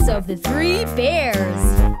house of the 3 bears.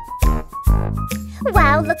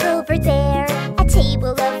 Wow, look over there, a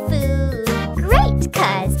table of food. Great,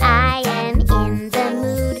 'cause I am in the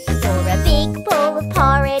mood for a big bowl of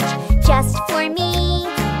porridge just for me.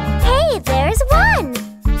 Hey, there's 1.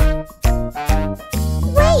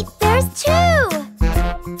 Wait, there's 2.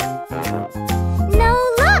 No,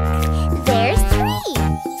 look, there's 3.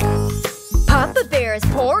 Papa Bear's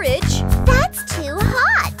porridge. That's too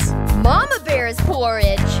hot. Mama Bear's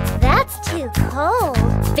porridge. That's too cold.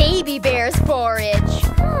 Baby Bear's porridge.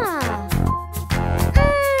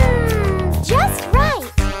 Just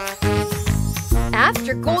right.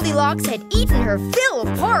 After Goldilocks had eaten her fill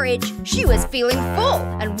of porridge, she was feeling full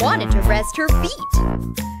and wanted to rest her feet.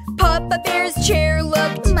 Papa Bear's chair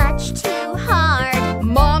looked Much too hard.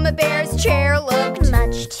 Mama Bear's chair looked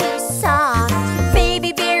Much too soft.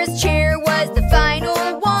 Baby Bear's chair was the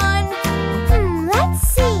final one. Let's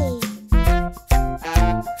see.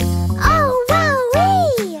 Oh,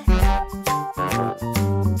 wowee!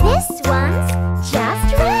 This one's just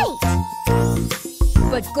right.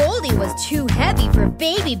 But Goldie was too heavy for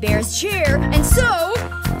Baby Bear's chair, and so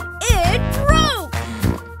it broke!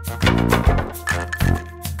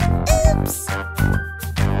 Oops!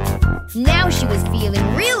 Now she was feeling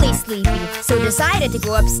really sleepy, so decided to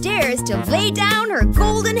go upstairs to lay down her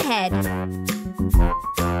golden head.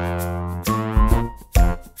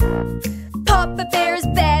 Papa Bear's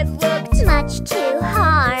bed looked Much too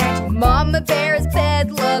hard. Mama Bear's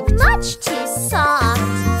bed looked Much too soft.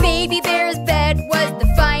 Baby Bear's bed was the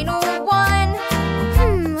final one.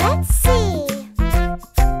 Let's see.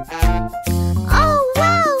 Oh,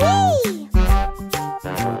 wowee!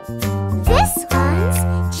 This one's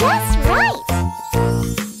just right.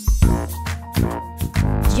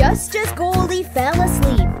 Just as Goldie fell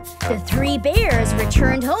asleep, the 3 bears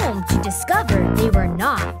returned home to discover they were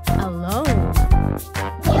not alone.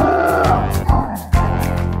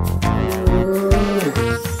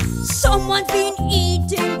 Someone's been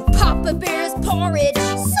eating Papa Bear's porridge.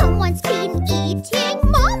 Someone's been eating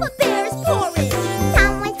Mama Bear's porridge.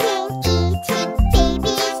 Someone's been eating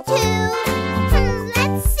babies too.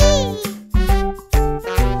 Let's see.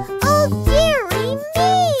 Oh, dearie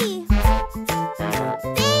me.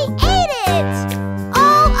 They ate it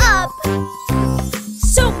all up.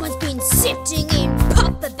 Someone's been sitting in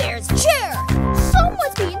Papa Bear's chair.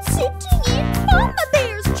 Someone's been sitting in Mama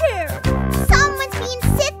Bear's chair.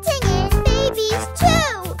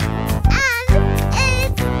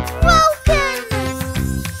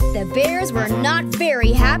 The bears were not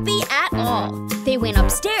very happy at all. They went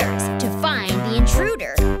upstairs to find the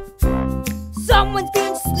intruder. Someone's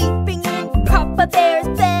been sleeping in Papa Bear's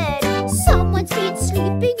bed. Someone's been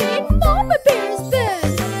sleeping in Mama Bear's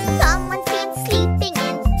bed. Someone's been sleeping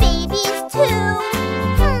in babies too.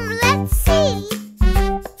 Let's see.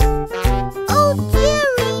 Oh,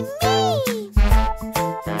 dearie me.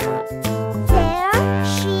 There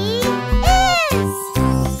she is.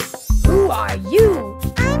 Who are you?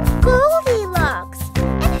 I'm Goldilocks.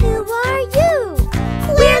 And who are you?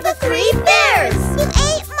 We're the three bears. You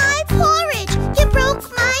ate my porridge. You broke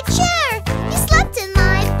my chair. You slept in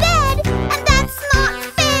my bed. And that's not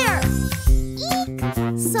fair. Eek.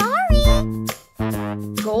 Sorry.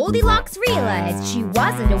 Goldilocks realized she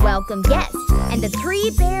wasn't a welcome guest, and the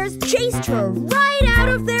three bears chased her right out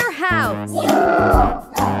of their house.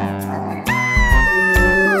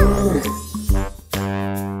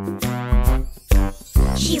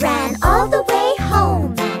 She ran all the way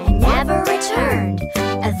home and never returned.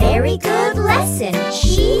 A very good lesson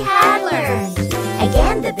she had learned.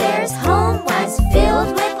 Again the bears' home was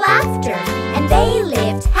filled with laughter, and they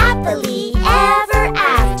lived happily ever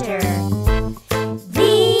after.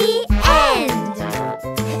 The end.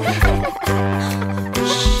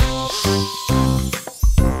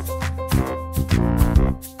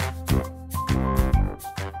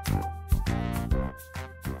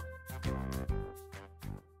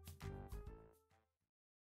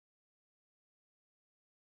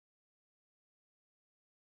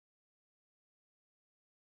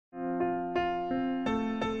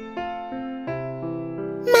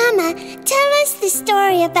 Mama, tell us the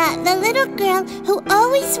story about the little girl who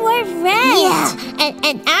always wore red. Yeah,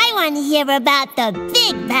 and I want to hear about the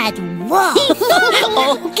big bad wolf.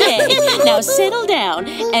 Okay, now settle down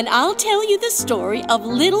and I'll tell you the story of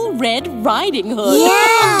Little Red Riding Hood.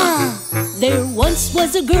 Yeah. There once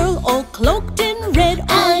was a girl all cloaked in red.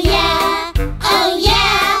 Oh yeah, oh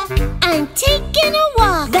yeah. I'm taking a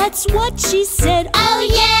walk. That's what she said. Oh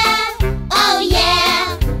yeah, oh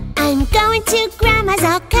yeah. I'm going to Grandma's,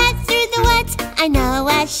 I'll cut through the woods. I know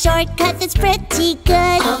a shortcut that's pretty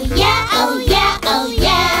good. Oh yeah, oh yeah, oh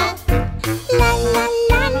yeah. La la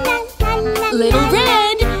la la la la. Little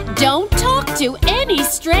Red, don't talk to any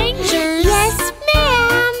strangers. Yes,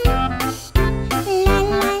 ma'am. La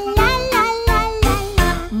la la la la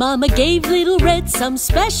la. Mama gave Little Red some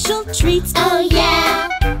special treats. Oh yeah,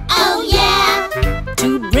 oh yeah.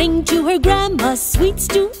 To bring to her grandma sweets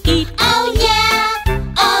to eat. Oh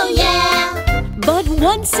yeah, oh yeah. But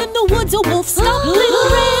once in the woods a wolf stopped Little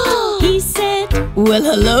Red. He said, well,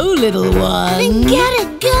 hello, little one. Then gotta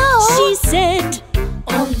go. She said,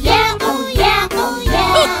 oh yeah, oh yeah, oh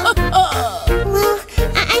yeah. Well,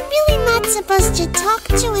 I'm really not supposed to talk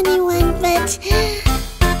to anyone, but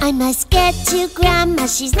I must get to Grandma,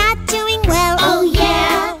 she's not doing well. Oh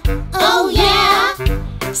yeah, oh yeah.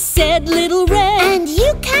 Said Little Red. And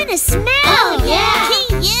you kinda smell. Oh yeah,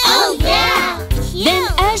 oh yeah. Then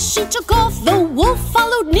as she took off, the wolf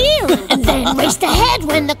followed near. And then raced ahead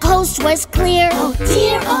when the coast was clear. Oh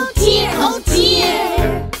dear, oh dear, oh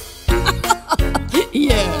dear.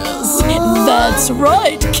 Yes, that's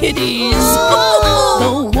right, kiddies.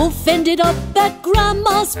 The wolf ended up at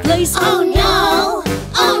Grandma's place. Oh no,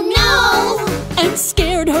 oh no. And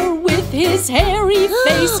scared her with his hairy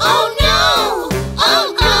face. Oh no,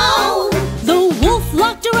 oh no. The wolf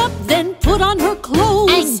locked her up, then put on her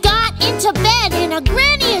clothes. And got into bed in a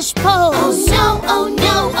granny-ish pose. Oh no, oh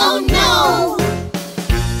no, oh no.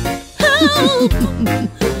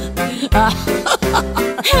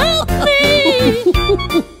 Help me!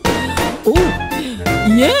 Oh,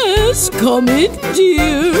 yes, come in,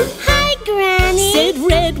 dear. Hi, Granny, said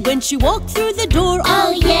Red when she walked through the door.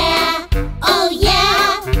 Oh yeah, oh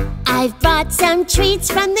yeah. I've brought some treats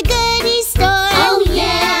from the goodie store. Oh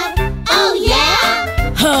yeah, oh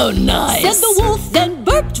yeah. How nice, said the wolf, then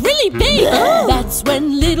burped really big. That's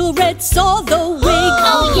when Little Red saw the wig.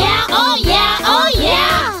 Oh yeah, oh yeah, oh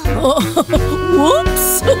yeah.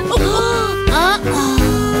 Whoops. Uh-oh.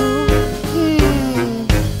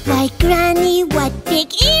 Why, Granny, what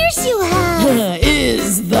big ears you have.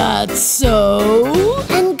 Is that so?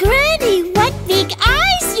 And Granny, what big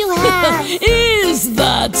eyes you have. Is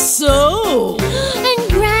that so?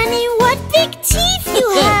 And Granny, what big teeth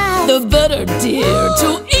you have. The better, dear,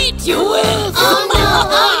 to eat you with. Oh no,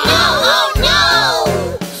 oh no, oh no.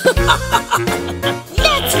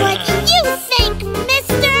 That's what you think,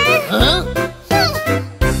 mister. Huh?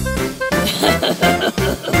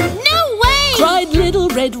 No way! Cried Little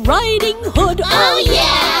Red Riding Hood. Oh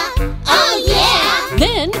yeah, oh yeah.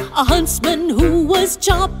 Then a huntsman who was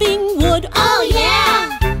chopping wood. Oh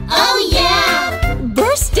yeah, oh yeah.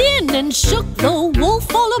 Burst in then shook the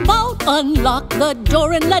wolf all about, unlocked the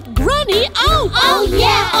door and let Granny out. Oh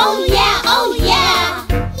yeah, oh yeah, oh yeah!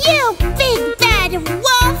 You big bad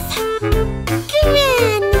wolf!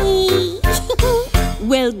 Granny!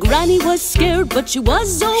 Well, Granny was scared, but she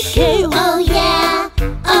was okay. Oh yeah,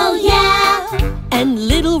 oh yeah! And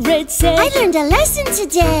Little Red said, I learned a lesson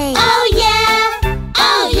today. Oh yeah,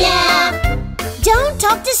 oh yeah! Don't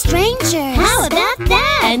talk to strangers. How about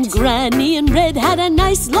that? And Granny and Red had a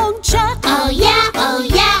nice long chat. Oh yeah, oh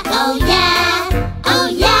yeah, oh yeah! Oh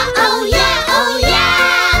yeah, oh yeah, oh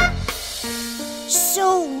yeah!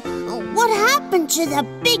 So, what happened to the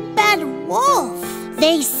big bad wolf?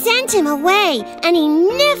 They sent him away, and he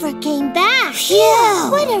never came back. Phew!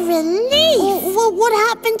 What a relief! Well, what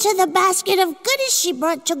happened to the basket of goodies she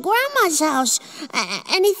brought to Grandma's house?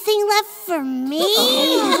 Anything left for me?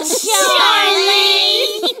 Charlie!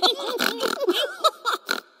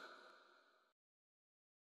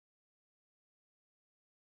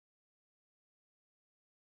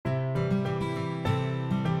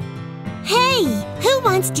 Hey, who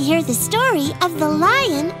wants to hear the story of the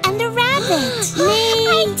lion and the rabbit? Me!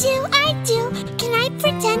 I do. Can I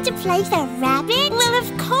pretend to play the rabbit? Well, of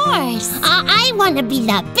course. I want to be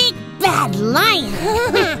the big bad lion.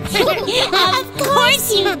 Of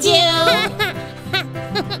course you do.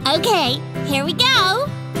 Okay, here we go.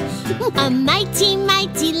 A mighty,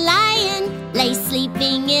 mighty lion lay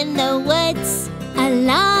sleeping in the woods.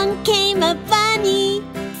 Along came a bunny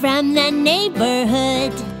from the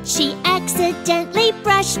neighborhood. She accidentally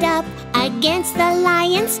brushed up against the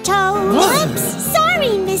lion's toe. Whoops!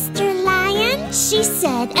 Sorry, Mr. Lion, she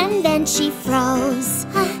said, and then she froze.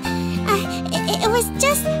 It was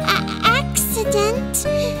just an accident.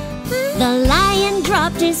 The lion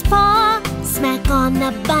dropped his paw, smack on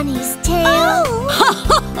the bunny's tail.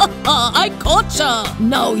 Oh! I caught ya!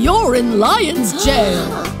 Now you're in lion's jail.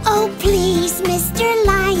 Oh, please, Mr.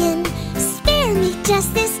 Lion, spare me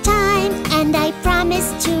just this time, and I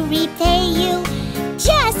promise to repay you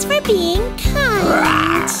just for being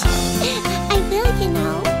kind. I will, you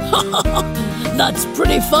know. That's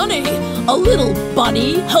pretty funny. A little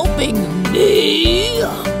bunny helping me.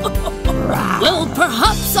 Well,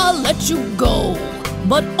 perhaps I'll let you go,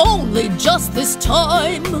 but only just this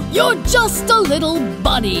time. You're just a little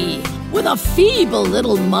bunny with a feeble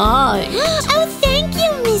little mind. Oh, thank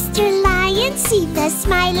you, Mr. Lion. See the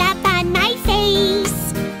smile up on my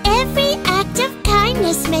face. Every act of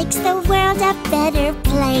kindness makes the world a better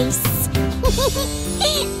place.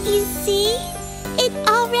 You see, it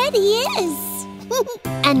already is.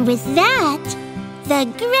 And with that, the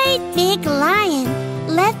great big lion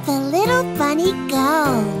let the little bunny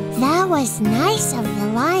go. That was nice of the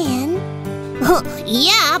lion.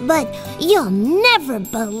 Yeah, but you'll never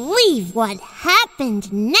believe what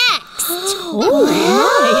happened next. Oh,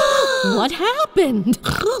 my! What happened?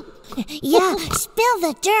 Yeah, spill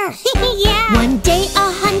the dirt. Yeah. One day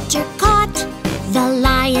a hunter caught the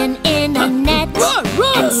lion in a net.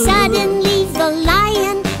 And suddenly the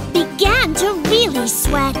lion began to really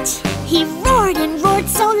sweat. He roared and roared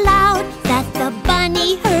so loud that the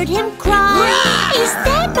bunny heard him cry. Is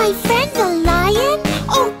that my friend the lion?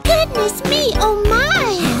 Oh goodness me, oh my!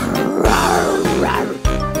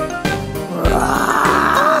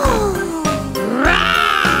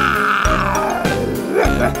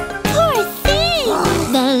 Poor thing!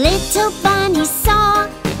 The little bunny saw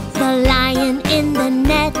the lion in the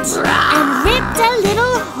net and ripped a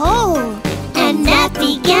little hole, and that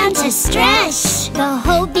began to stretch. The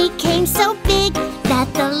hole became so big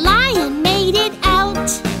that the lion made it out.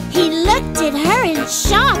 He looked at her in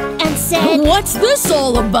shock and said, What's this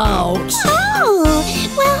all about? Oh,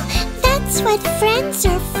 well, that's what friends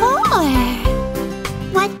are for.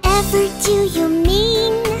 Whatever do you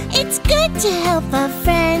mean? It's good to help a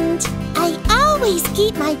friend. I always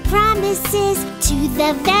keep my promises to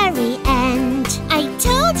the very end. I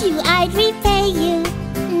told you I'd repay you,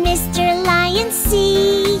 Mr. Lion.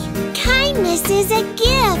 See, kindness is a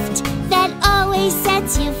gift that always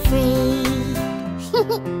sets you free.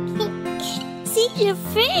 See, you're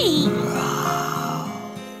free.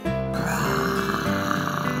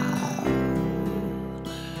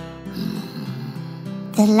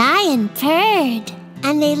 The lion purred,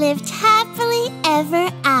 and they lived happily ever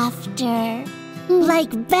after.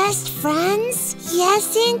 Like best friends?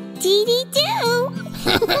 Yes, indeedy do.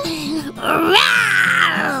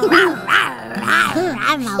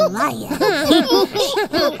 I'm a lion.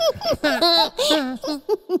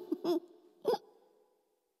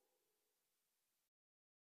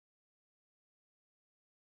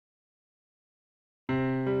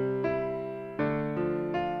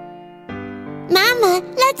 Mama,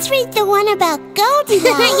 let's read the one about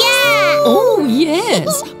Goldilocks. Yeah! Oh,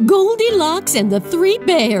 yes, Goldilocks and the Three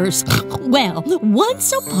Bears. Well,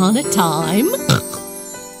 once upon a time,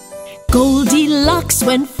 Goldilocks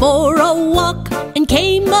went for a walk and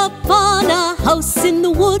came upon a house in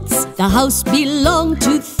the woods. The house belonged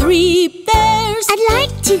to three bears. I'd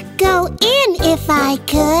like to go in if I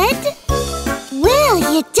could.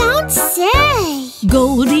 Well, you don't say.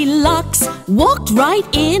 Goldilocks walked right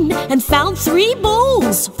in and found three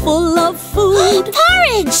bowls full of food.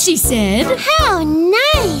 Porridge, she said. How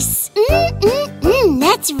nice.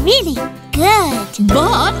 That's really good.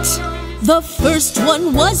 But the first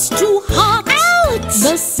one was too hot. Ouch!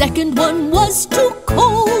 The second one was too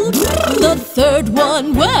cold. The third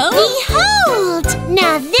one, well... Behold!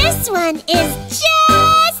 Now this one is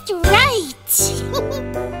just right.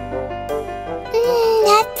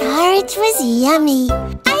 That porridge was yummy.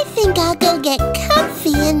 I think I'll go get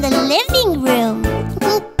comfy in the living room.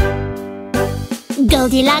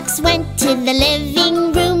 Goldilocks went to the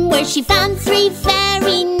living room where she found three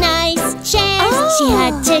very nice chairs. She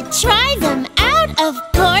had to try them out, of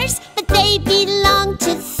course, but they belonged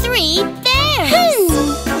to three bears.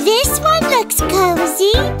 This one looks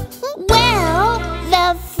cozy. Well,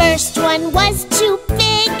 the first one was too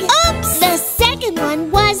big. Oops! The second one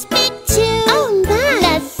was big too. Oh my!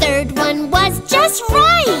 The third one was just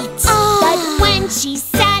right. But when she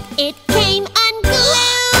sat, it came unglued.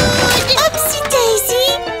 Oopsie daisy!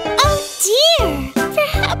 Oh dear!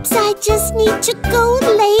 Perhaps I just need to go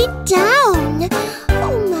lay down.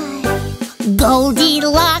 Oh my!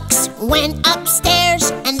 Goldilocks went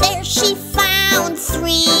upstairs and there she found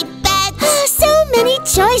three beds. So many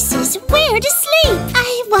choices where to sleep.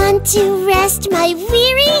 I want to rest my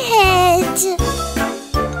weary head.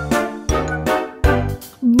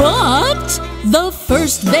 But the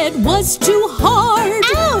first bed was too hard.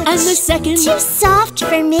 Ouch! And the second... Too soft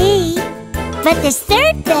for me. But this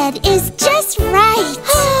third bed is just right.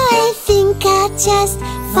 Oh, I think I'll just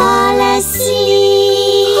fall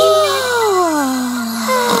asleep.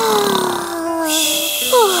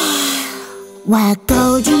 While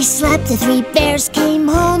Goldie slept, the three bears came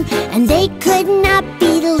home, and they could not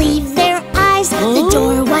believe their eyes. The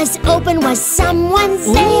door was open. Was someone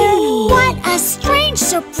there? What a strange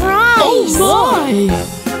surprise! Oh my!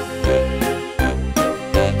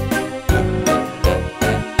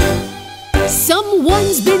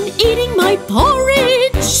 Someone's been eating my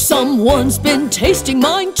porridge. Someone's been tasting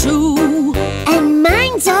mine too. And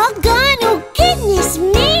mine's all gone. Oh goodness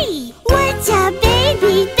me! What's a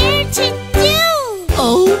baby bear to do?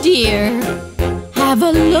 Oh dear. Have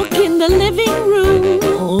a look in the living room.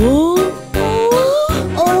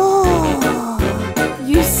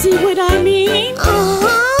 You see what I mean?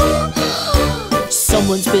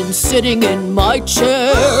 Someone's been sitting in my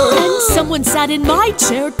chair. And someone sat in my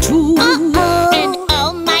chair too. And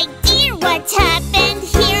oh my dear, what's happened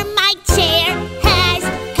here? My chair has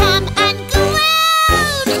come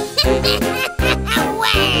unglued.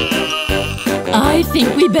 I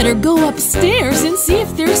think we better go upstairs and see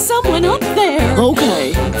if there's someone up there.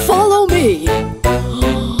 Okay, follow me.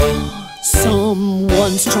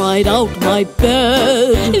 Someone's tried out my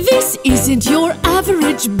bed. This isn't your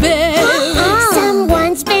average bed.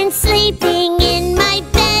 Someone's been sleeping in my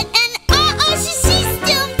bed, and she's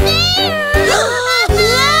still there.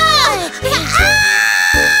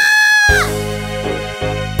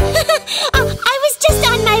 I was just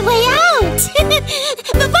on my way out.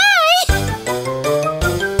 Bye-bye.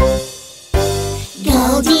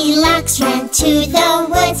 Goldilocks ran to the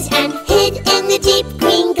woods and hid in the deep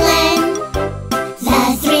green glen.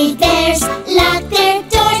 The three bears locked their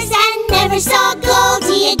doors and never saw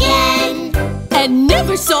Goldie again. And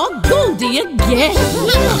never saw Goldie again.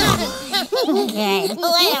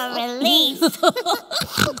 What a relief.